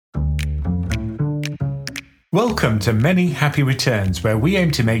Welcome to Many Happy Returns, where we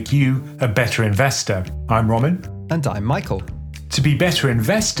aim to make you a better investor. I'm Roman. And I'm Michael. To be better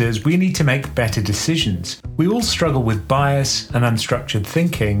investors, we need to make better decisions. We all struggle with bias and unstructured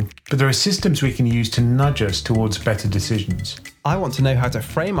thinking, but there are systems we can use to nudge us towards better decisions. I want to know how to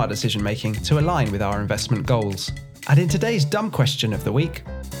frame our decision making to align with our investment goals. And in today's dumb question of the week,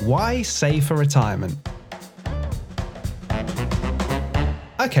 why save for retirement?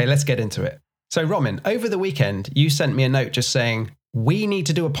 Okay, let's get into it. So Roman, over the weekend, you sent me a note just saying, we need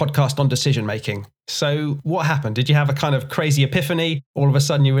to do a podcast on decision making. So what happened? Did you have a kind of crazy epiphany? All of a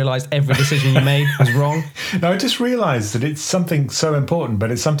sudden you realized every decision you made was wrong? No, I just realized that it's something so important,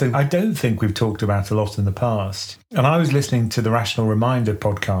 but it's something I don't think we've talked about a lot in the past. And I was listening to the Rational Reminder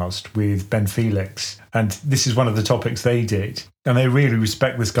podcast with Ben Felix, and this is one of the topics they did. And they really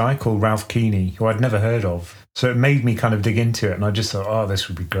respect this guy called Ralph Keeney, who I'd never heard of. So it made me kind of dig into it. And I just thought, oh, this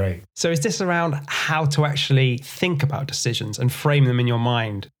would be great. So is this around how to actually think about decisions and frame them in your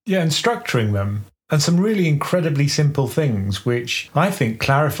mind? Yeah, and structuring them. And some really incredibly simple things, which I think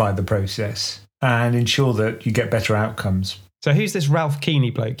clarify the process and ensure that you get better outcomes. So who's this Ralph Keeney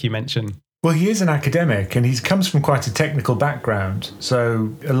bloke you mentioned? Well, he is an academic and he comes from quite a technical background.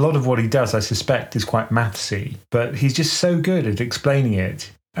 So a lot of what he does, I suspect, is quite mathsy. But he's just so good at explaining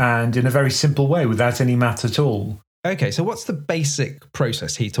it and in a very simple way without any math at all. Okay, so what's the basic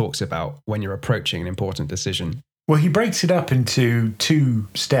process he talks about when you're approaching an important decision? Well, he breaks it up into two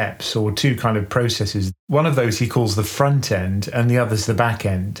steps or two kind of processes. One of those he calls the front end and the other's the back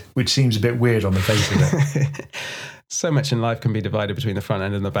end, which seems a bit weird on the face of it. So much in life can be divided between the front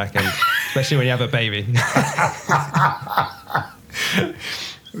end and the back end, especially when you have a baby.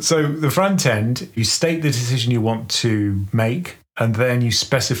 So the front end, you state the decision you want to make, and then you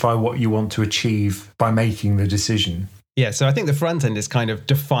specify what you want to achieve by making the decision. Yeah, so I think the front end is kind of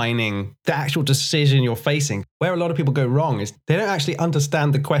defining the actual decision you're facing. Where a lot of people go wrong is they don't actually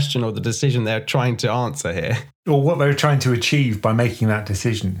understand the question or the decision they're trying to answer here. Or what they're trying to achieve by making that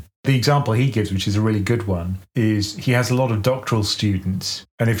decision. The example he gives, which is a really good one, is he has a lot of doctoral students.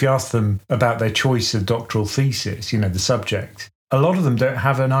 And if you ask them about their choice of doctoral thesis, the subject, a lot of them don't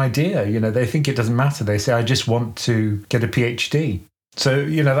have an idea. They think it doesn't matter. They say, I just want to get a PhD. So,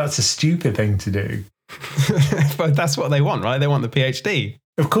 that's a stupid thing to do. But that's what they want, right? They want the PhD.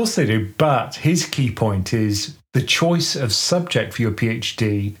 Of course they do. But his key point is the choice of subject for your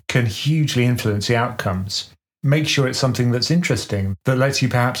PhD can hugely influence the outcomes. Make sure it's something that's interesting, that lets you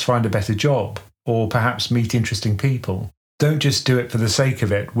perhaps find a better job or perhaps meet interesting people. Don't just do it for the sake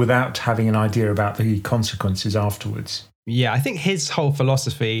of it without having an idea about the consequences afterwards. Yeah, I think his whole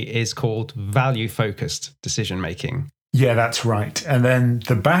philosophy is called value-focused decision-making. Yeah, that's right. And then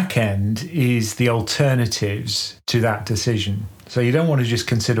the back end is the alternatives to that decision. So you don't want to just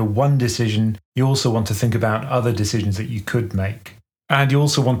consider one decision. You also want to think about other decisions that you could make. And you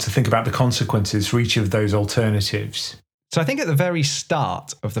also want to think about the consequences for each of those alternatives. So I think at the very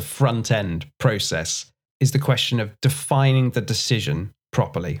start of the front end process is the question of defining the decision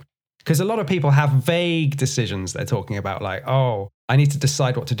properly. Because a lot of people have vague decisions they're talking about, like, oh, I need to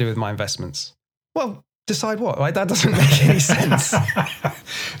decide what to do with my investments. Well, decide what? Like, that doesn't make any sense.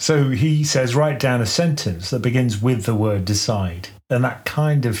 So he says, write down a sentence that begins with the word decide. And that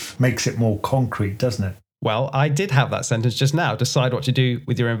kind of makes it more concrete, doesn't it? Well, I did have that sentence just now, decide what to do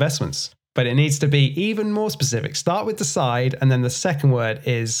with your investments. But it needs to be even more specific. Start with decide, and then the second word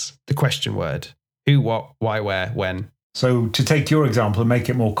is the question word. Who, what, why, where, when. So to take your example and make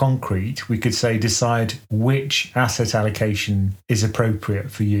it more concrete, we could say decide which asset allocation is appropriate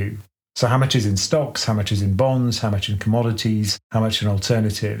for you. So how much is in stocks, how much is in bonds, how much in commodities, how much in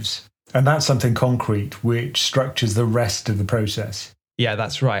alternatives. And that's something concrete which structures the rest of the process. Yeah,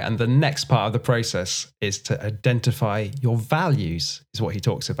 that's right. And the next part of the process is to identify your values, is what he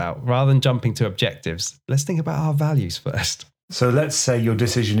talks about. Rather than jumping to objectives, let's think about our values first. So let's say your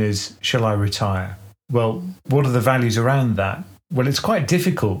decision is, shall I retire? Well, what are the values around that? Well, it's quite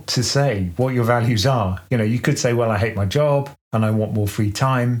difficult to say what your values are. You could say, well, I hate my job and I want more free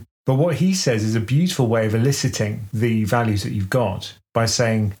time. But what he says is a beautiful way of eliciting the values that you've got by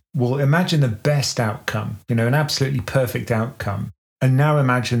saying, well, imagine the best outcome, an absolutely perfect outcome. And now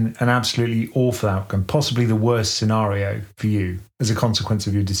imagine an absolutely awful outcome, possibly the worst scenario for you as a consequence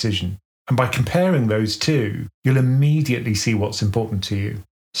of your decision. And by comparing those two, you'll immediately see what's important to you.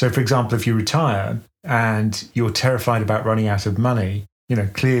 So, for example, if you retire and you're terrified about running out of money,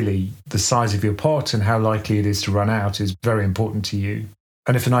 clearly the size of your pot and how likely it is to run out is very important to you.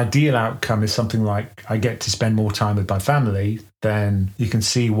 And if an ideal outcome is something like, I get to spend more time with my family, then you can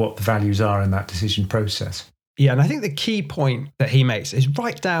see what the values are in that decision process. Yeah, and I think the key point that he makes is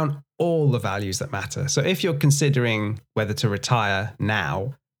write down all the values that matter. So if you're considering whether to retire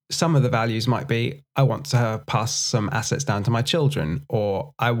now, some of the values might be, I want to pass some assets down to my children,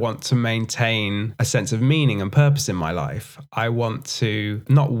 or I want to maintain a sense of meaning and purpose in my life. I want to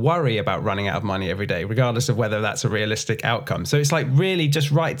not worry about running out of money every day, regardless of whether that's a realistic outcome. So it's like really just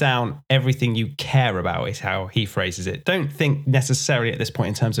write down everything you care about is how he phrases it. Don't think necessarily at this point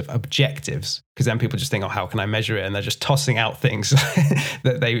in terms of objectives, because then people just think, oh, how can I measure it? And they're just tossing out things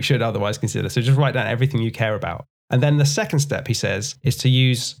that they should otherwise consider. So just write down everything you care about. And then the second step, he says, is to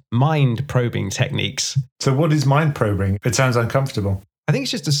use mind probing techniques. So what is mind probing? It sounds uncomfortable. I think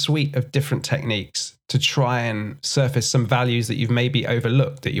it's just a suite of different techniques to try and surface some values that you've maybe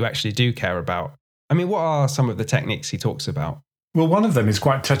overlooked that you actually do care about. I mean, what are some of the techniques he talks about? Well, one of them is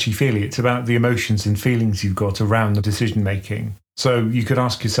quite touchy-feely. It's about the emotions and feelings you've got around the decision-making. So you could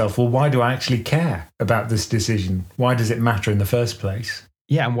ask yourself, well, why do I actually care about this decision? Why does it matter in the first place?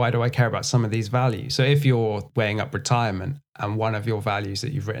 Yeah, and why do I care about some of these values? So if you're weighing up retirement and one of your values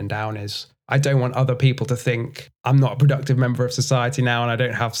that you've written down is, I don't want other people to think I'm not a productive member of society now and I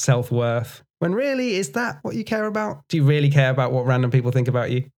don't have self-worth. When really, is that what you care about? Do you really care about what random people think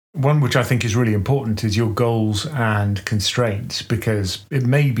about you? One which I think is really important is your goals and constraints, because it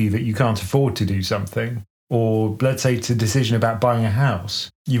may be that you can't afford to do something. Or let's say it's a decision about buying a house.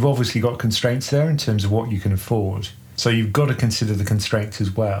 You've obviously got constraints there in terms of what you can afford. So you've got to consider the constraints as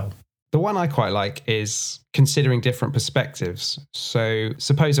well. The one I quite like is considering different perspectives. So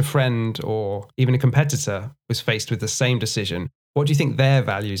suppose a friend or even a competitor was faced with the same decision. What do you think their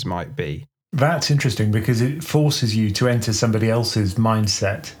values might be? That's interesting because it forces you to enter somebody else's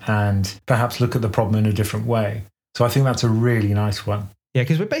mindset and perhaps look at the problem in a different way. So I think that's a really nice one. Yeah,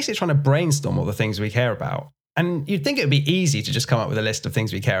 because we're basically trying to brainstorm all the things we care about. And you'd think it would be easy to just come up with a list of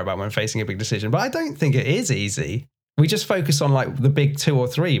things we care about when facing a big decision, but I don't think it is easy. We just focus on like the big 2 or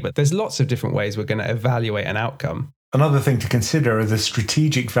 3, but there's lots of different ways we're going to evaluate an outcome. Another thing to consider are the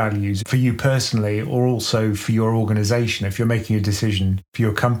strategic values for you personally, or also for your organization if you're making a decision for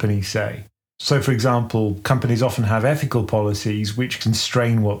your company, say. So, for example, companies often have ethical policies which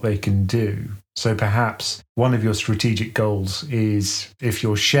constrain what they can do. So perhaps one of your strategic goals is if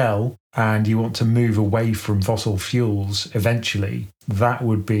you're Shell and you want to move away from fossil fuels eventually, that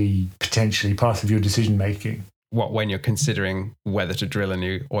would be potentially part of your decision making. What, when you're considering whether to drill a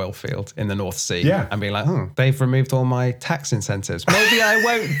new oil field in the North Sea? Yeah. And being like, they've removed all my tax incentives. Maybe I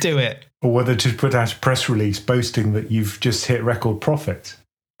won't do it. Or whether to put out a press release boasting that you've just hit record profit.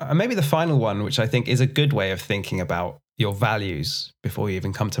 And maybe the final one, which I think is a good way of thinking about your values before you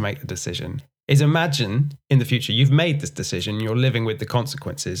even come to make the decision, is imagine in the future you've made this decision, you're living with the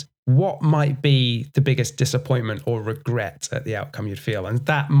consequences. What might be the biggest disappointment or regret at the outcome you'd feel? And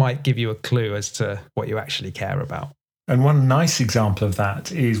that might give you a clue as to what you actually care about. And one nice example of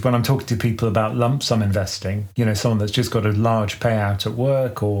that is when I'm talking to people about lump sum investing, someone that's just got a large payout at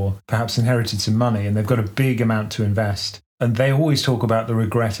work or perhaps inherited some money and they've got a big amount to invest. And they always talk about the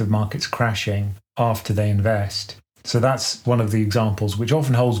regret of markets crashing after they invest. So that's one of the examples which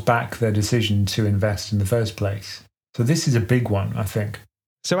often holds back their decision to invest in the first place. So this is a big one, I think.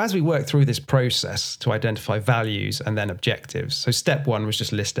 So as we work through this process to identify values and then objectives, so step 1 was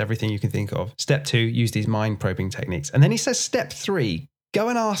just list everything you can think of. Step 2, use these mind-probing techniques. And then he says step 3, go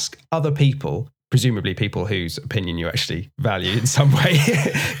and ask other people, presumably people whose opinion you actually value in some way,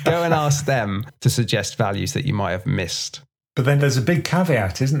 go and ask them to suggest values that you might have missed. But then there's a big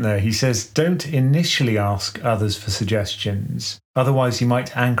caveat, isn't there? He says, don't initially ask others for suggestions. Otherwise, you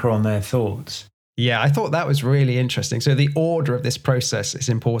might anchor on their thoughts. Yeah, I thought that was really interesting. So the order of this process is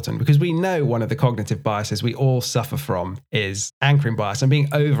important because we know one of the cognitive biases we all suffer from is anchoring bias and being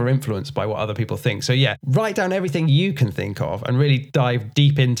over-influenced by what other people think. So yeah, write down everything you can think of and really dive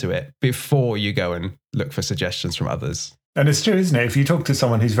deep into it before you go and look for suggestions from others. And it's true, isn't it? If you talk to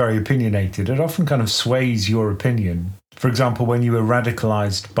someone who's very opinionated, it often kind of sways your opinion. For example, when you were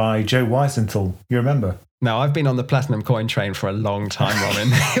radicalized by Joe Weisenthal, you remember? No, I've been on the platinum coin train for a long time, Robin.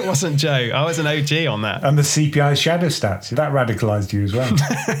 It wasn't Joe. I was an OG on that. And the CPI shadow stats, that radicalized you as well.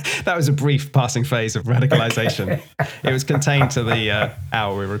 That was a brief passing phase of radicalization. It was contained to the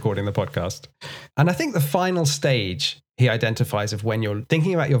hour we were recording the podcast. And I think the final stage he identifies of when you're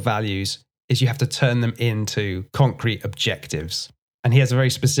thinking about your values is you have to turn them into concrete objectives. And he has a very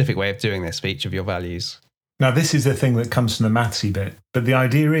specific way of doing this for each of your values. Now, this is the thing that comes from the mathsy bit. But the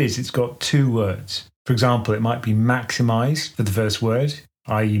idea is it's got 2 words. For example, it might be maximize for the first word,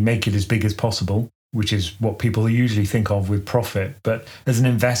 i.e. make it as big as possible, which is what people usually think of with profit. But as an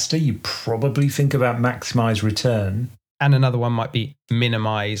investor, you probably think about maximize return. And another one might be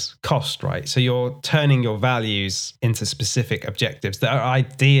minimize cost, right? So you're turning your values into specific objectives that are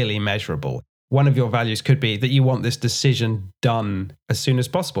ideally measurable. One of your values could be that you want this decision done as soon as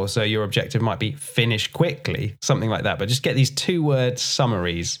possible. So your objective might be finish quickly, something like that. But just get these 2-word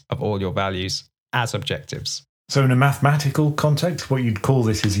summaries of all your values as objectives. So in a mathematical context, what you'd call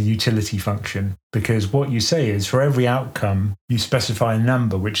this is a utility function, because what you say is for every outcome, you specify a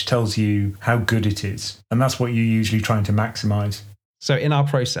number which tells you how good it is. And that's what you're usually trying to maximize. So in our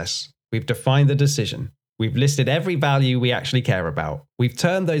process, we've defined the decision. We've listed every value we actually care about. We've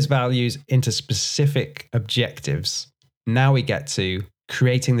turned those values into specific objectives. Now we get to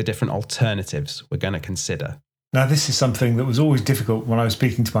creating the different alternatives we're going to consider. Now, this is something that was always difficult when I was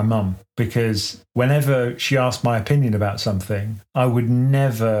speaking to my mum, because whenever she asked my opinion about something, I would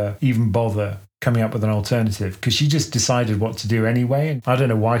never even bother coming up with an alternative because she just decided what to do anyway. And I don't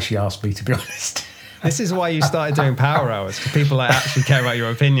know why she asked me, to be honest. This is why you started doing Power Hours, because people that actually care about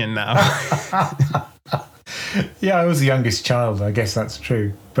your opinion now. Yeah, I was the youngest child. I guess that's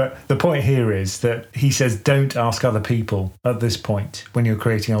true. But the point here is that he says don't ask other people at this point when you're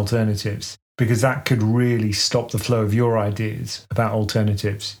creating alternatives, because that could really stop the flow of your ideas about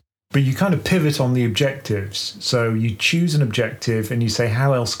alternatives. But you kind of pivot on the objectives. So you choose an objective and you say,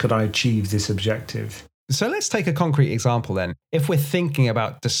 how else could I achieve this objective? So let's take a concrete example then. If we're thinking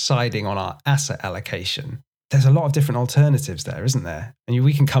about deciding on our asset allocation, there's a lot of different alternatives there, isn't there? And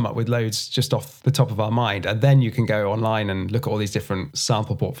we can come up with loads just off the top of our mind. And then you can go online and look at all these different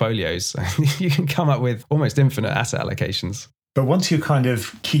sample portfolios. You can come up with almost infinite asset allocations. But once you're kind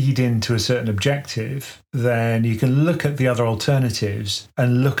of keyed into a certain objective, then you can look at the other alternatives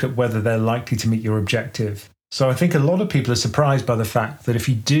and look at whether they're likely to meet your objective. So I think a lot of people are surprised by the fact that if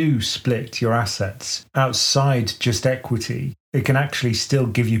you do split your assets outside just equity, it can actually still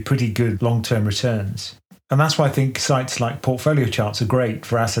give you pretty good long-term returns. And that's why I think sites like Portfolio Charts are great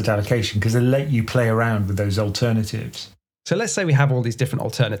for asset allocation, because they let you play around with those alternatives. So let's say we have all these different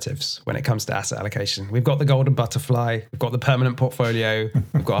alternatives when it comes to asset allocation. We've got the golden butterfly, we've got the permanent portfolio,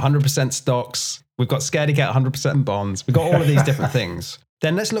 we've got 100% stocks, we've got scared to get 100% bonds, we've got all of these different things.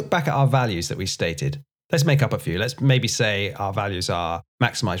 Then let's look back at our values that we stated. Let's make up a few. Let's maybe say our values are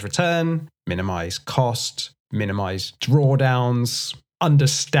maximize return, minimize cost, minimize drawdowns,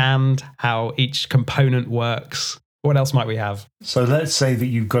 understand how each component works. What else might we have? So let's say that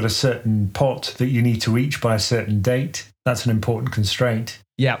you've got a certain pot that you need to reach by a certain date. That's an important constraint.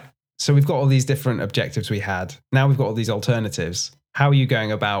 Yeah. So we've got all these different objectives we had. Now we've got all these alternatives. How are you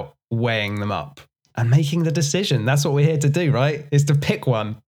going about weighing them up and making the decision? That's what we're here to do, right? Is to pick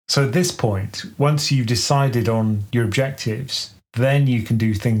one. So at this point, once you've decided on your objectives, then you can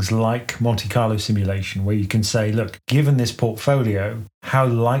do things like Monte Carlo simulation, where you can say, look, given this portfolio, how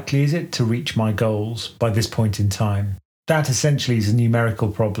likely is it to reach my goals by this point in time? That essentially is a numerical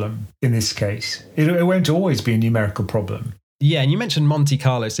problem in this case. It won't always be a numerical problem. Yeah, and you mentioned Monte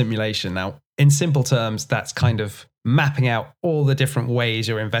Carlo simulation. Now, in simple terms, that's kind of mapping out all the different ways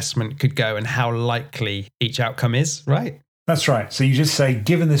your investment could go and how likely each outcome is, right? That's right. So you just say,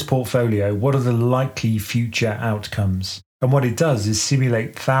 given this portfolio, what are the likely future outcomes? And what it does is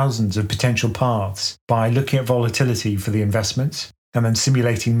simulate thousands of potential paths by looking at volatility for the investments and then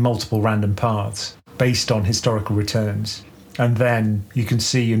simulating multiple random paths based on historical returns. And then you can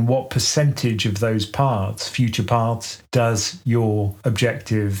see in what percentage of those paths, future paths, does your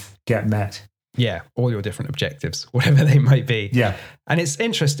objective get met. Yeah, all your different objectives, whatever they might be. Yeah. And it's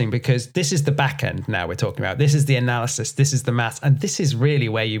interesting because this is the back end now we're talking about. This is the analysis, this is the maths, and this is really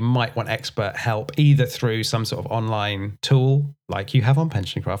where you might want expert help, either through some sort of online tool like you have on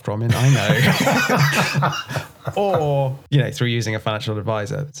PensionCraft, Romin, I know, or, through using a financial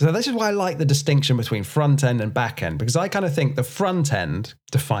advisor. So this is why I like the distinction between front end and back end, because I kind of think the front end,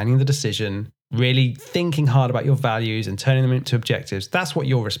 defining the decision, really thinking hard about your values and turning them into objectives, that's what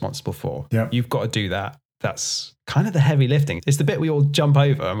you're responsible for. Yep. You've got to do that. That's kind of the heavy lifting. It's the bit we all jump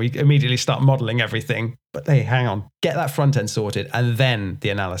over and we immediately start modeling everything. But hey, hang on, get that front end sorted and then the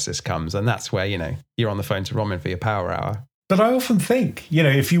analysis comes. And that's where, you're on the phone to Romin for your power hour. But I often think,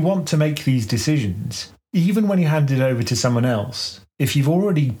 if you want to make these decisions, even when you hand it over to someone else, if you've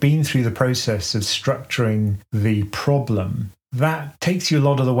already been through the process of structuring the problem, that takes you a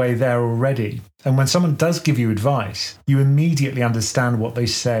lot of the way there already. And when someone does give you advice, you immediately understand what they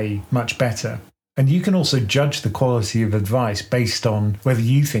say much better. And you can also judge the quality of advice based on whether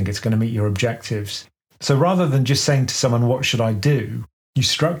you think it's going to meet your objectives. So rather than just saying to someone, what should I do? You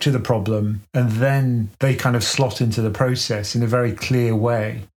structure the problem and then they kind of slot into the process in a very clear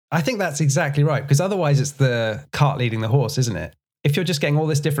way. I think that's exactly right, because otherwise it's the cart leading the horse, isn't it? if you're just getting all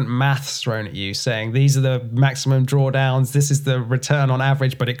this different maths thrown at you saying these are the maximum drawdowns, this is the return on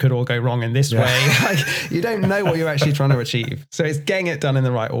average, but it could all go wrong in this way. Like, you don't know what you're actually trying to achieve. So it's getting it done in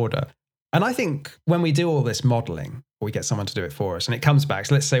the right order. And I think when we do all this modeling, or we get someone to do it for us, and it comes back,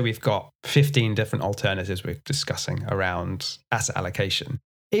 so let's say we've got 15 different alternatives we're discussing around asset allocation.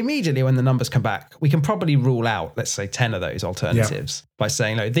 Immediately when the numbers come back, we can probably rule out, let's say 10 of those alternatives by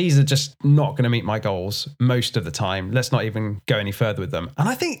saying, no, these are just not going to meet my goals most of the time. Let's not even go any further with them. And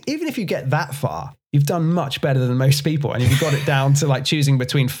I think even if you get that far, you've done much better than most people. And you've got it down to like choosing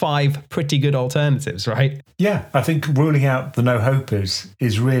between 5 pretty good alternatives, right? Yeah, I think ruling out the no-hopers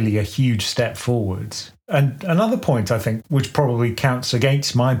is really a huge step forwards. And another point, I think, which probably counts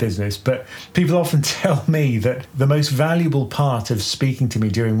against my business, but people often tell me that the most valuable part of speaking to me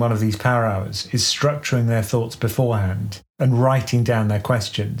during one of these power hours is structuring their thoughts beforehand and writing down their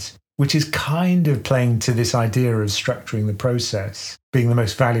questions, which is kind of playing to this idea of structuring the process being the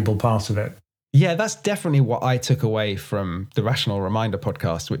most valuable part of it. Yeah, that's definitely what I took away from the Rational Reminder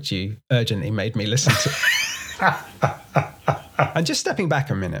podcast, which you urgently made me listen to. And just stepping back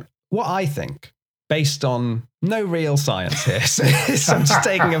a minute, what I think, based on no real science here, so I'm just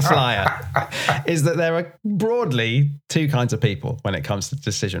taking a flyer, is that there are broadly 2 kinds of people when it comes to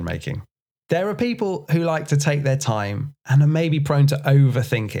decision making. There are people who like to take their time and are maybe prone to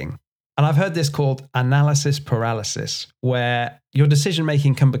overthinking. And I've heard this called analysis paralysis, where your decision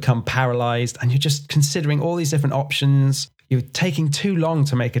making can become paralyzed and you're just considering all these different options. You're taking too long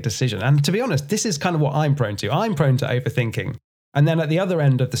to make a decision. And to be honest, this is kind of what I'm prone to. I'm prone to overthinking. And then at the other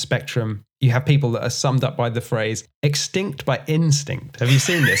end of the spectrum, you have people that are summed up by the phrase extinct by instinct. Have you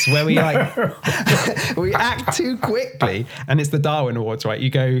seen this? Where we we act too quickly, and it's the Darwin Awards, right? You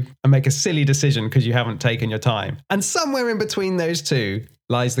go and make a silly decision because you haven't taken your time. And somewhere in between those two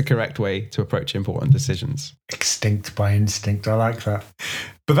lies the correct way to approach important decisions. Extinct by instinct. I like that.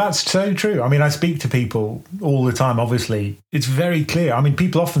 But that's so true. I mean, I speak to people all the time, obviously. It's very clear. I mean,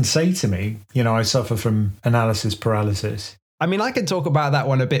 people often say to me, I suffer from analysis paralysis. I mean, I can talk about that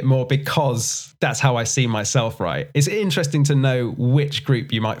one a bit more because that's how I see myself, right? It's interesting to know which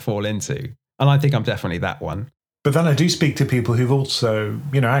group you might fall into. And I think I'm definitely that one. But then I do speak to people who've also,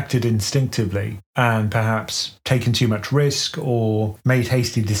 acted instinctively and perhaps taken too much risk or made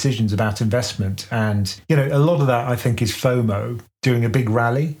hasty decisions about investment. And, a lot of that, I think, is FOMO. During a big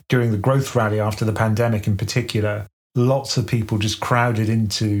rally, during the growth rally after the pandemic in particular, lots of people just crowded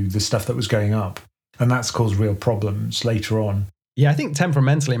into the stuff that was going up. And that's caused real problems later on. Yeah, I think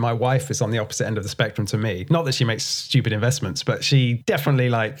temperamentally, my wife is on the opposite end of the spectrum to me. Not that she makes stupid investments, but she definitely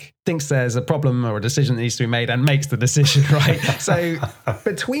thinks there's a problem or a decision that needs to be made and makes the decision, right? So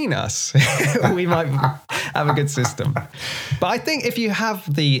between us, we might have a good system. But I think if you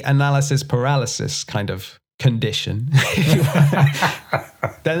have the analysis paralysis kind of condition,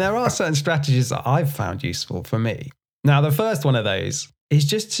 then there are certain strategies that I've found useful for me. Now, the first one of those is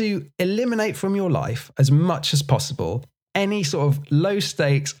just to eliminate from your life as much as possible any sort of low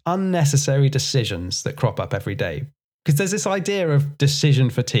stakes, unnecessary decisions that crop up every day. Because there's this idea of decision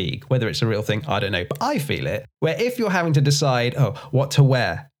fatigue, whether it's a real thing, I don't know, but I feel it, where if you're having to decide, what to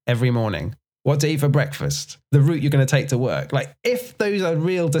wear every morning, what to eat for breakfast, the route you're going to take to work. If those are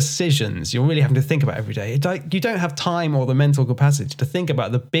real decisions you're really having to think about every day, you don't have time or the mental capacity to think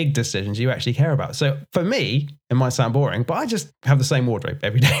about the big decisions you actually care about. So for me, it might sound boring, but I just have the same wardrobe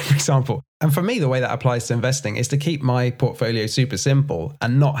every day, for example. And for me, the way that applies to investing is to keep my portfolio super simple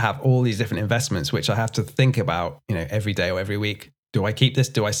and not have all these different investments, which I have to think about, every day or every week. Do I keep this?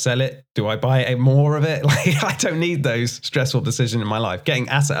 Do I sell it? Do I buy more of it? I don't need those stressful decisions in my life. Getting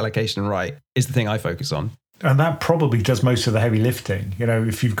asset allocation right is the thing I focus on. And that probably does most of the heavy lifting.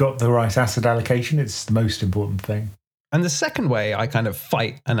 If you've got the right asset allocation, it's the most important thing. And the second way I kind of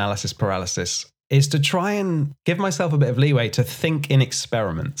fight analysis paralysis is to try and give myself a bit of leeway to think in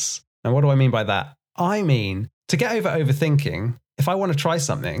experiments. And what do I mean by that? I mean, to get over overthinking, if I want to try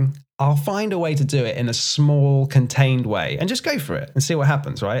something, I'll find a way to do it in a small, contained way and just go for it and see what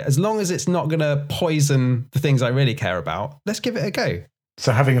happens, right? As long as it's not going to poison the things I really care about, let's give it a go.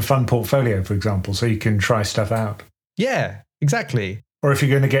 So having a fun portfolio, for example, so you can try stuff out. Yeah, exactly. Or if you're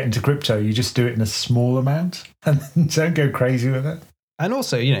going to get into crypto, you just do it in a small amount and don't go crazy with it. And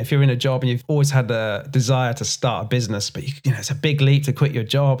also, if you're in a job and you've always had a desire to start a business, but it's a big leap to quit your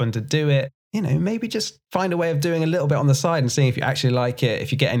job and to do it, maybe just find a way of doing a little bit on the side and seeing if you actually like it,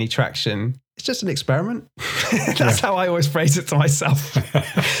 if you get any traction. It's just an experiment. That's how I always phrase it to myself.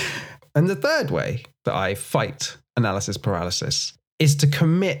 And the third way that I fight analysis paralysis is to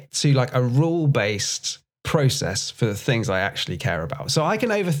commit to a rule-based process for the things I actually care about. So I can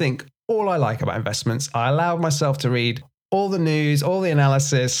overthink all I like about investments. I allow myself to read all the news, all the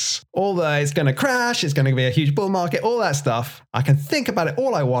analysis, all the it's going to crash, it's going to be a huge bull market, all that stuff. I can think about it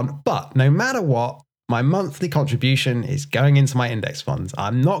all I want, but no matter what, my monthly contribution is going into my index funds.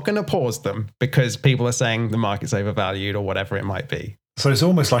 I'm not going to pause them because people are saying the market's overvalued or whatever it might be. So it's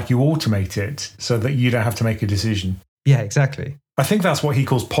almost like you automate it so that you don't have to make a decision. Yeah, exactly. I think that's what he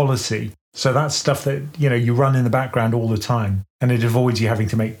calls policy. So that's stuff that, you run in the background all the time and it avoids you having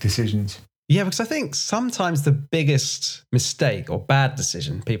to make decisions. Yeah, because I think sometimes the biggest mistake or bad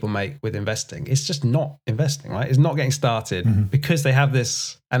decision people make with investing is just not investing, right? It's not getting started because they have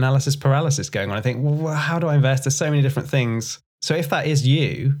this analysis paralysis going on. I think, well, how do I invest? There's so many different things. So if that is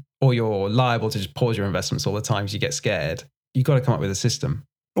you, or you're liable to just pause your investments all the time because you get scared, you've got to come up with a system.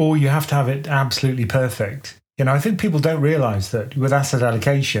 Or you have to have it absolutely perfect. I think people don't realize that with asset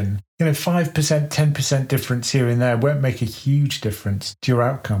allocation, 5%, 10% difference here and there won't make a huge difference to your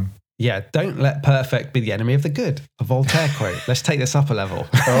outcome. Yeah, don't let perfect be the enemy of the good. A Voltaire quote. Let's take this up a level.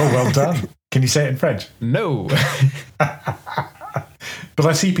 Oh, well done. Can you say it in French? No. But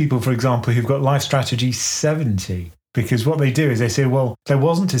I see people, for example, who've got life strategy 70. Because what they do is they say, well, there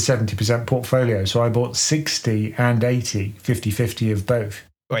wasn't a 70% portfolio, so I bought 60 and 80, 50-50 of both.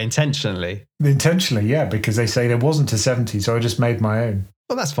 Or intentionally. Intentionally, yeah, because they say there wasn't a 70, so I just made my own.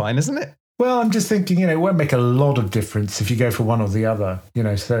 Well, that's fine, isn't it? Well, I'm just thinking, it won't make a lot of difference if you go for one or the other,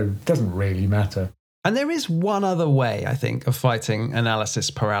 so it doesn't really matter. And there is one other way, I think, of fighting analysis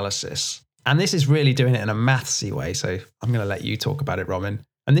paralysis. And this is really doing it in a mathsy way. So I'm going to let you talk about it, Roman.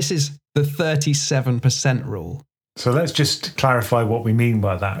 And this is the 37% rule. So let's just clarify what we mean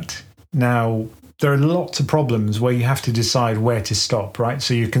by that. Now, there are lots of problems where you have to decide where to stop, right?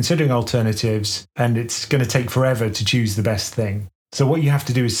 So you're considering alternatives and it's going to take forever to choose the best thing. So what you have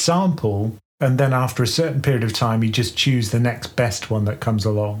to do is sample, and then after a certain period of time, you just choose the next best one that comes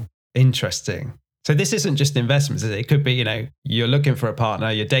along. Interesting. So this isn't just investments, is it? It could be, you're looking for a partner,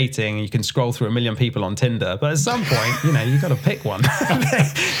 you're dating, you can scroll through 1 million people on Tinder, but at some point, you've got to pick one.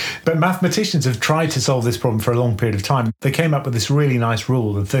 But mathematicians have tried to solve this problem for a long period of time. They came up with this really nice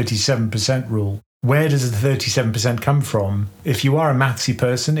rule, the 37% rule. Where does the 37% come from? If you are a mathsy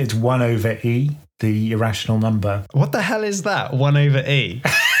person, it's 1 over E, the irrational number. What the hell is that? 1 over E?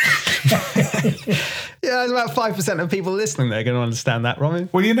 Yeah, there's about 5% of people listening that are going to understand that, Roman.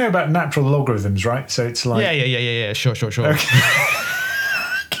 Well, you know about natural logarithms, right? So it's like... Yeah. Sure. Okay.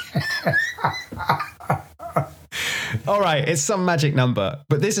 All right, it's some magic number,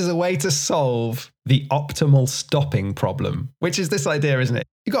 but this is a way to solve the optimal stopping problem, which is this idea, isn't it?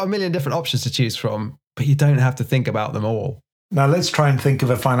 You've got 1 million different options to choose from, but you don't have to think about them all. Now, let's try and think of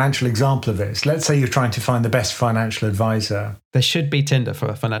a financial example of this. Let's say you're trying to find the best financial advisor. There should be Tinder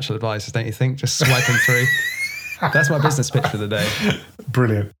for financial advisors, don't you think? Just swiping through. That's my business pitch for the day.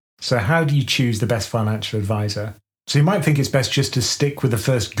 Brilliant. So how do you choose the best financial advisor? So you might think it's best just to stick with the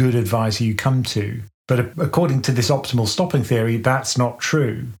first good advisor you come to. But according to this optimal stopping theory, that's not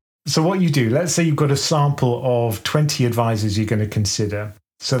true. So what you do, let's say you've got a sample of 20 advisors you're going to consider.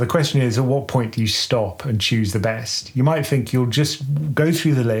 So the question is, at what point do you stop and choose the best? You might think you'll just go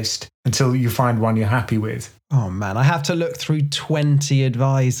through the list until you find one you're happy with. Oh man, I have to look through 20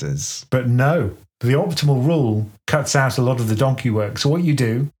 advisors. But no, the optimal rule cuts out a lot of the donkey work. So what you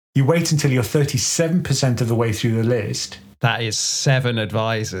do, you wait until you're 37% of the way through the list. That is 7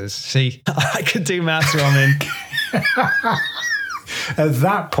 advisors. See, I could do maths, Roman. At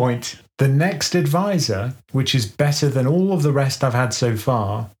that point, the next advisor, which is better than all of the rest I've had so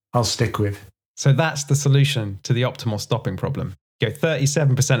far, I'll stick with. So that's the solution to the optimal stopping problem. Go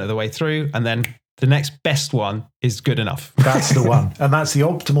 37% of the way through, and then the next best one is good enough. That's the one. And that's the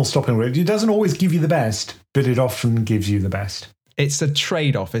optimal stopping rate. It doesn't always give you the best, but it often gives you the best. It's a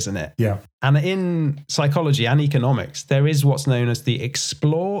trade-off, isn't it? Yeah. And in psychology and economics, there is what's known as the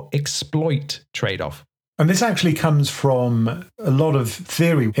explore-exploit trade-off. And this actually comes from a lot of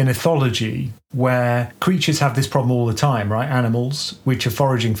theory in ethology, where creatures have this problem all the time, right? Animals, which are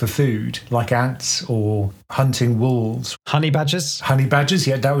foraging for food, like ants or hunting wolves. Honey badgers? Honey badgers,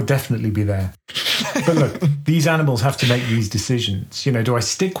 yeah, that would definitely be there. But look, these animals have to make these decisions. Do I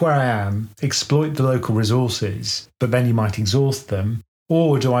stick where I am, exploit the local resources, but then you might exhaust them?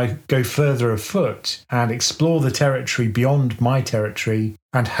 Or do I go further afoot and explore the territory beyond my territory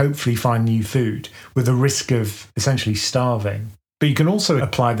and hopefully find new food with the risk of essentially starving? But you can also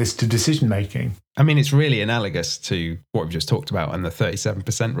apply this to decision making. I mean, it's really analogous to what we've just talked about and the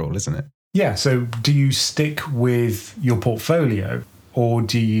 37% rule, isn't it? Yeah. So do you stick with your portfolio, or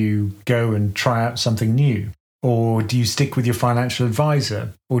do you go and try out something new? Or do you stick with your financial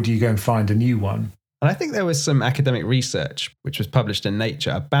advisor, or do you go and find a new one? And I think there was some academic research, which was published in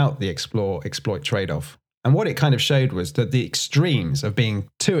Nature, about the explore-exploit trade-off. And what it kind of showed was that the extremes of being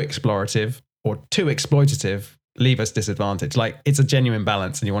too explorative or too exploitative leave us disadvantaged. Like, it's a genuine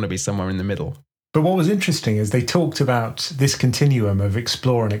balance and you want to be somewhere in the middle. But what was interesting is they talked about this continuum of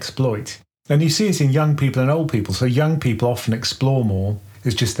explore and exploit. And you see it in young people and old people. So young people often explore more.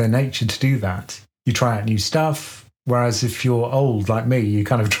 It's just their nature to do that. You try out new stuff. Whereas if you're old like me, you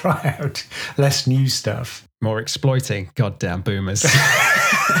kind of try out less new stuff. More exploiting. Goddamn boomers.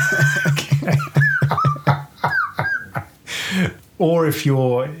 Or if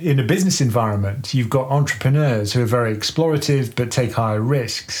you're in a business environment, you've got entrepreneurs who are very explorative but take higher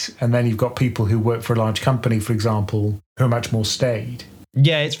risks. And then you've got people who work for a large company, for example, who are much more staid.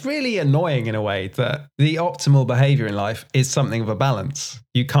 Yeah, it's really annoying in a way that the optimal behavior in life is something of a balance.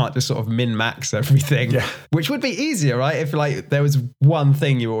 You can't just sort of min-max everything, which would be easier, right? If like there was one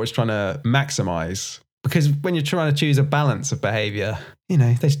thing you were always trying to maximize. Because when you're trying to choose a balance of behavior, you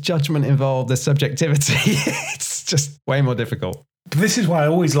know, there's judgment involved, there's subjectivity. It's just way more difficult. But this is why I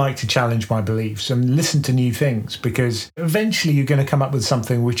always like to challenge my beliefs and listen to new things, because eventually you're going to come up with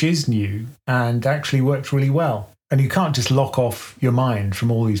something which is new and actually works really well. And you can't just lock off your mind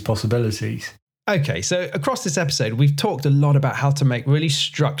from all these possibilities. Okay, so across this episode, we've talked a lot about how to make really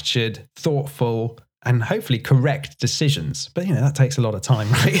structured, thoughtful, and hopefully correct decisions. But, you know, that takes a lot of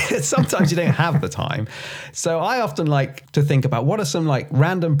time, right? Sometimes you don't have the time. So I often like to think about what are some like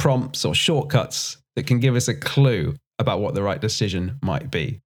random prompts or shortcuts that can give us a clue about what the right decision might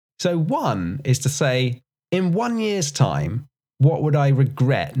be. So one is to say, in 1 year's time, what would I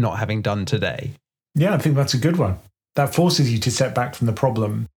regret not having done today? Yeah, I think that's a good one. That forces you to step back from the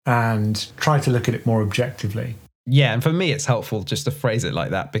problem and try to look at it more objectively. Yeah, and for me, it's helpful just to phrase it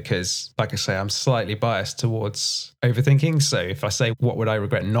like that because, like I say, I'm slightly biased towards overthinking. So if I say, what would I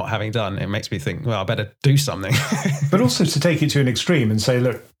regret not having done? It makes me think, well, I better do something. But also to take it to an extreme and say,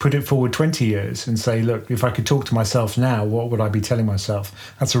 look, put it forward 20 years and say, look, if I could talk to myself now, what would I be telling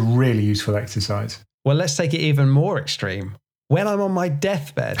myself? That's a really useful exercise. Well, let's take it even more extreme. When I'm on my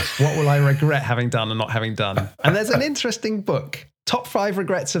deathbed, what will I regret having done and not having done? And there's an interesting book, Top 5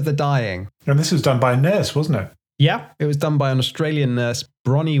 Regrets of the Dying. And this was done by a nurse, wasn't it? Yeah, it was done by an Australian nurse,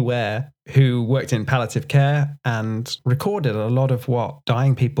 Bronnie Ware, who worked in palliative care and recorded a lot of what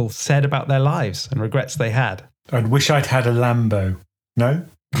dying people said about their lives and regrets they had. I'd wish I'd had a Lambo. No?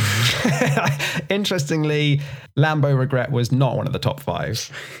 Interestingly, Lambo regret was not one of the top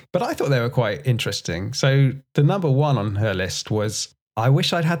 5, but I thought they were quite interesting. So the number 1 on her list was, I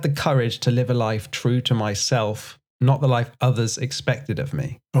wish I'd had the courage to live a life true to myself, not the life others expected of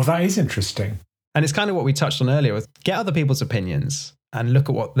me. Well, that is interesting. And it's kind of what we touched on earlier with get other people's opinions and look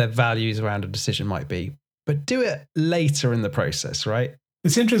at what their values around a decision might be, but do it later in the process, right?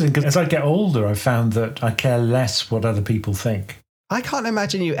 It's interesting because as I get older, I've found that I care less what other people think. I can't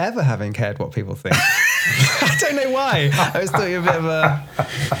imagine you ever having cared what people think. I don't know why. I always thought you were a bit of a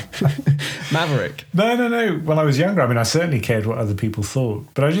maverick. No. When I was younger, I mean, I certainly cared what other people thought.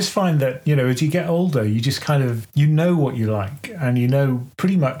 But I just find that, you know, as you get older, you just kind of, you know what you like and you know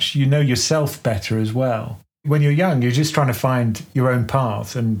pretty much, you know yourself better as well. When you're young, you're just trying to find your own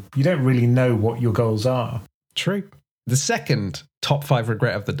path and you don't really know what your goals are. True. The second top 5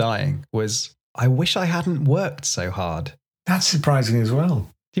 regret of the dying was, I wish I hadn't worked so hard. That's surprising as well.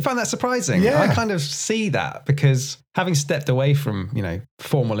 Do you find that surprising? Yeah. I kind of see that because having stepped away from, you know,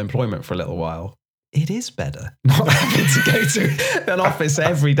 formal employment for a little while, it is better not having to go to an office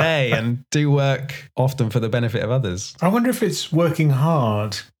every day and do work often for the benefit of others. I wonder if it's working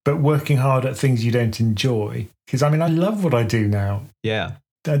hard, but working hard at things you don't enjoy. Because, I mean, I love what I do now. Yeah.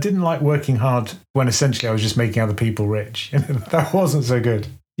 I didn't like working hard when essentially I was just making other people rich. That wasn't so good.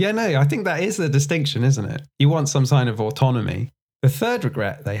 Yeah, no, I think that is the distinction, isn't it? You want some kind of autonomy. The third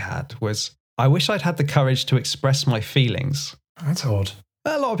regret they had was, I wish I'd had the courage to express my feelings. That's odd.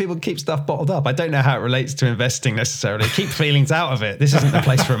 A lot of people keep stuff bottled up. I don't know how it relates to investing necessarily. Keep feelings out of it. This isn't the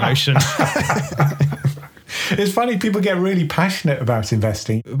place for emotion. It's funny, people get really passionate about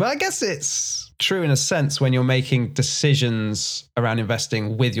investing. But I guess it's true in a sense when you're making decisions around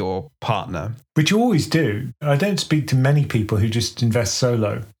investing with your partner. Which you always do. I don't speak to many people who just invest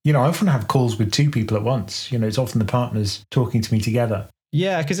solo. You know, I often have calls with 2 people at once. You know, it's often the partners talking to me together.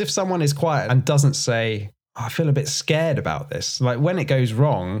 Yeah, because if someone is quiet and doesn't say, I feel a bit scared about this, like when it goes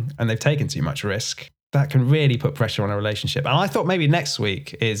wrong and they've taken too much risk, that can really put pressure on a relationship. And I thought maybe next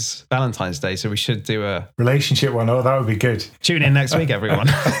week is Valentine's Day, so we should do a relationship one. Oh, that would be good. Tune in next week, everyone.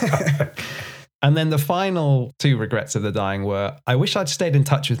 And then the final 2 regrets of the dying were, I wish I'd stayed in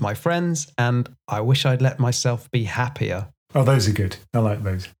touch with my friends and I wish I'd let myself be happier. Oh, those are good. I like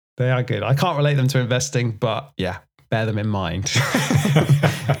those. They are good. I can't relate them to investing, but yeah, bear them in mind.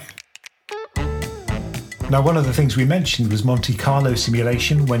 Now, one of the things we mentioned was Monte Carlo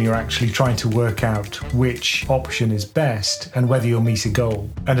simulation, when you're actually trying to work out which option is best and whether you'll meet a goal.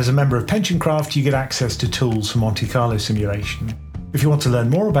 And as a member of PensionCraft, you get access to tools for Monte Carlo simulation. If you want to learn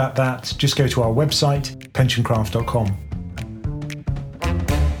more about that, just go to our website, pensioncraft.com.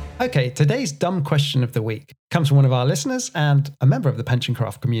 Okay, today's dumb question of the week comes from one of our listeners and a member of the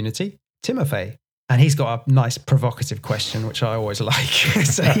PensionCraft community, Timothy. And he's got a nice provocative question, which I always like.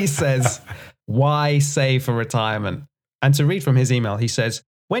 So he says, why save for retirement? And to read from his email, he says,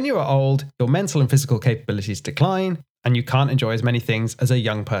 when you are old, your mental and physical capabilities decline and you can't enjoy as many things as a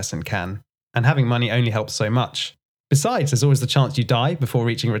young person can. And having money only helps so much. Besides, there's always the chance you die before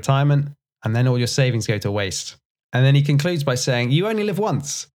reaching retirement and then all your savings go to waste. And then he concludes by saying, you only live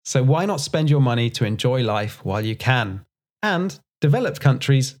once. So why not spend your money to enjoy life while you can? And developed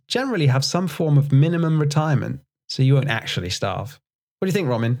countries generally have some form of minimum retirement, so you won't actually starve. What do you think,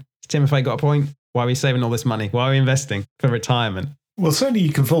 Romin? Has Timothy got a point? Why are we saving all this money? Why are we investing for retirement? Well, certainly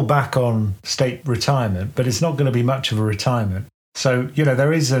you can fall back on state retirement, but it's not going to be much of a retirement. So,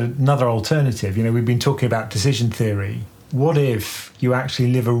 there is another alternative. We've been talking about decision theory. What if you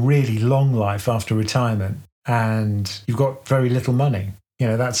actually live a really long life after retirement and you've got very little money?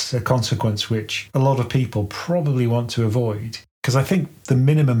 That's a consequence which a lot of people probably want to avoid. Because I think the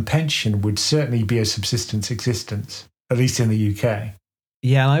minimum pension would certainly be a subsistence existence, at least in the UK.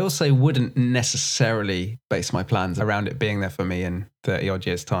 Yeah, and I also wouldn't necessarily base my plans around it being there for me in 30 odd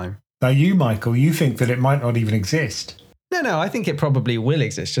years' time. Now you, Michael, you think that it might not even exist. No, I think it probably will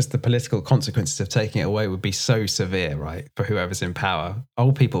exist. Just the political consequences of taking it away would be so severe, right, for whoever's in power.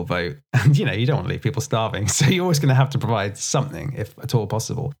 Old people vote, and, you don't want to leave people starving. So you're always going to have to provide something, if at all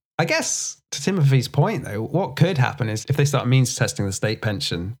possible. I guess, to Timothy's point, though, what could happen is if they start means testing the state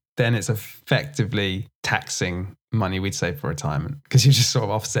pension, then it's effectively taxing money we'd save for retirement because you're just sort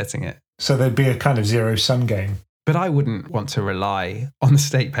of offsetting it. So there'd be a kind of zero-sum game. But I wouldn't want to rely on the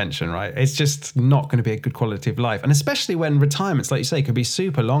state pension, right? It's just not going to be a good quality of life. And especially when retirements, like you say, could be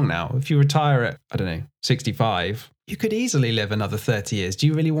super long now. If you retire at, 65, you could easily live another 30 years. Do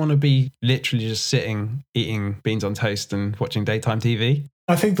you really want to be literally just sitting, eating beans on toast and watching daytime TV?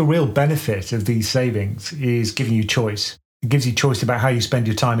 I think the real benefit of these savings is giving you choice. It gives you choice about how you spend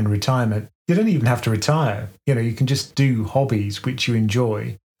your time in retirement. You don't even have to retire. You can just do hobbies which you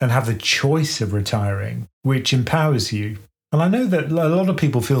enjoy and have the choice of retiring, which empowers you. And I know that a lot of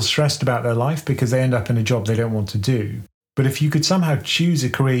people feel stressed about their life because they end up in a job they don't want to do. But if you could somehow choose a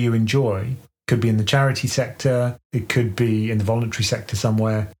career you enjoy, it could be in the charity sector, it could be in the voluntary sector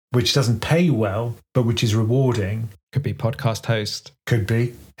somewhere, which doesn't pay well, but which is rewarding. Could be podcast host. Could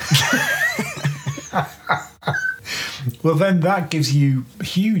be. Well, then that gives you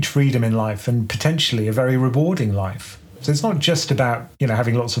huge freedom in life and potentially a very rewarding life. So it's not just about,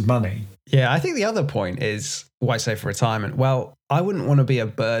 having lots of money. Yeah, I think the other point is why save for retirement? Well, I wouldn't want to be a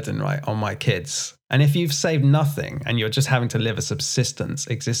burden, right, on my kids. And if you've saved nothing and you're just having to live a subsistence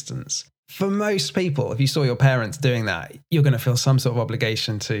existence, for most people, if you saw your parents doing that, you're going to feel some sort of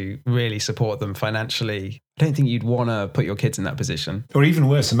obligation to really support them financially. I don't think you'd want to put your kids in that position. Or even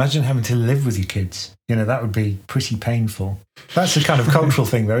worse, imagine having to live with your kids. That would be pretty painful. That's a kind of cultural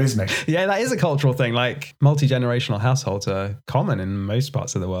thing though, isn't it? Yeah, that is a cultural thing. Like multi-generational households are common in most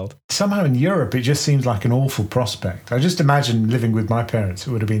parts of the world. Somehow in Europe, it just seems like an awful prospect. I just imagine living with my parents.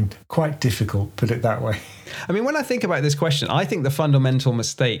 It would have been quite difficult, put it that way. I mean, when I think about this question, I think the fundamental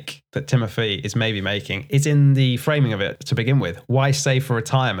mistake that Timothy is maybe making is in the framing of it to begin with. Why save for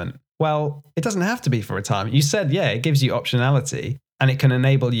retirement? Well, it doesn't have to be for retirement. You said, yeah, it gives you optionality and it can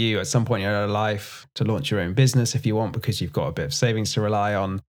enable you at some point in your life to launch your own business if you want, because you've got a bit of savings to rely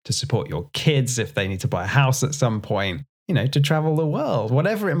on, to support your kids if they need to buy a house at some point, to travel the world,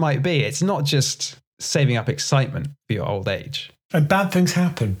 whatever it might be. It's not just saving up excitement for your old age. And bad things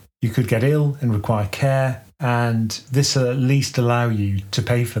happen. You could get ill and require care, and this will at least allow you to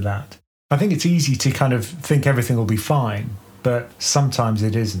pay for that. I think it's easy to kind of think everything will be fine, but sometimes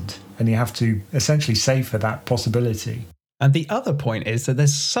it isn't. And you have to essentially save for that possibility. And the other point is that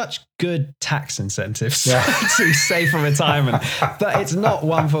there's such good tax incentives to save for retirement that it's not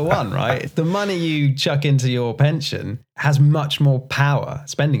one for one, right? The money you chuck into your pension has much more power,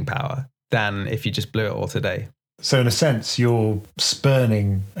 spending power, than if you just blew it all today. So in a sense, you're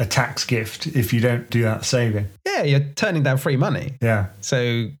spurning a tax gift if you don't do that saving. Yeah, you're turning down free money. Yeah.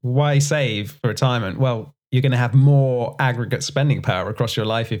 So why save for retirement? Well, you're going to have more aggregate spending power across your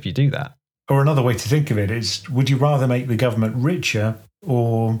life if you do that. Or another way to think of it is, would you rather make the government richer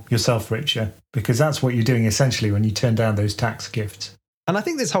or yourself richer? Because that's what you're doing essentially when you turn down those tax gifts. And I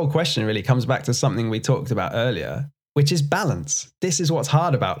think this whole question really comes back to something we talked about earlier, which is balance. This is what's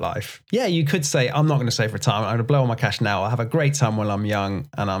hard about life. Yeah, you could say, I'm not going to save for retirement. I'm going to blow all my cash now. I'll have a great time when I'm young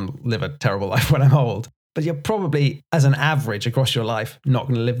and I'll live a terrible life when I'm old. But you're probably, as an average across your life, not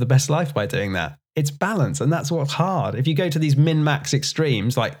going to live the best life by doing that. It's balance, and that's what's hard. If you go to these min-max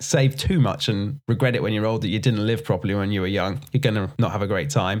extremes, like save too much and regret it when you're old that you didn't live properly when you were young, you're going to not have a great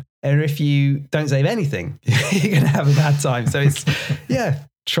time. And if you don't save anything, you're going to have a bad time. So it's,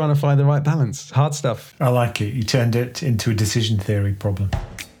 trying to find the right balance. Hard stuff. I like it. You turned it into a decision theory problem.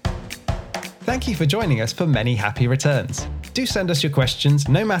 Thank you for joining us for Many Happy Returns. Do send us your questions,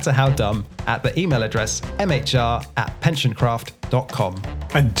 no matter how dumb, at the email address mhr@pensioncraft.com.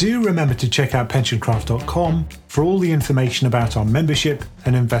 And do remember to check out pensioncraft.com for all the information about our membership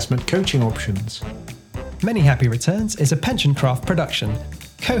and investment coaching options. Many Happy Returns is a PensionCraft production,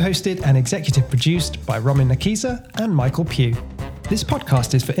 co-hosted and executive produced by Roman Nakiza and Michael Pugh. This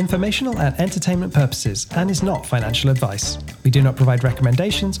podcast is for informational and entertainment purposes and is not financial advice. We do not provide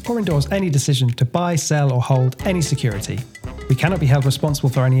recommendations or endorse any decision to buy, sell, or hold any security. We cannot be held responsible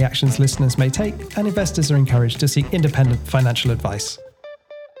for any actions listeners may take, and investors are encouraged to seek independent financial advice.